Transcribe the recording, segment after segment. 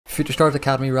Future Stars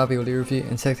Academy Ravioli review.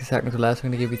 In 60 seconds or less, I'm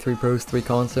going to give you 3 pros, 3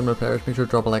 cons, similar players. Make sure to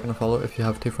drop a like and a follow if you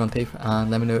have 2 front teeth, and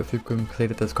let me know if you've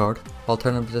completed this card.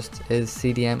 Alternative positions is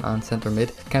CDM and centre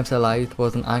mid. Kemp's Alive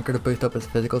was an anchor to boost up his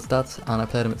physical stats, and I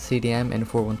played him at CDM in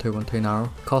 4-1-2-1-2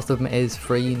 narrow. Cost of him is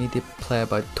free, you need to play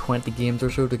about 20 games or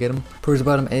so to get him. Pros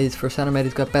about him is for centre mid,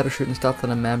 he's got better shooting stats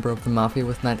than a member of the Mafia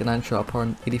with 99 shot power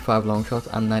and 85 long shots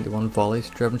and 91 volleys.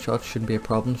 Driven shots shouldn't be a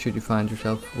problem should you find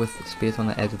yourself with space on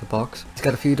the edge of the box. He's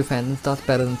got a few defending stats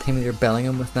better than team leader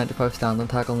Bellingham with 95 standing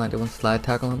tackle, 91 slide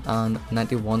tackle and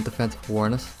 91 defensive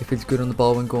awareness. He feels good on the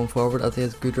ball when going forward as he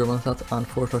has good dribbling stats and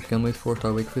 4-star skill moves,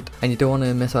 4-star weak foot. And you don't want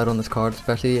to miss out on this card,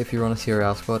 especially if you run a Serie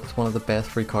A squad. It's one of the best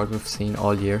free cards we've seen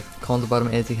all year. Cons about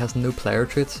him is he has no player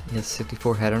traits, he has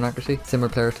 64 header accuracy. Similar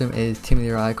player to him is team of the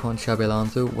year icon Xabi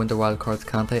Alonso, winter wildcards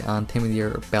Kante and team of the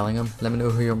year Bellingham. Let me know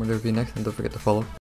who you want me to review next and don't forget to follow.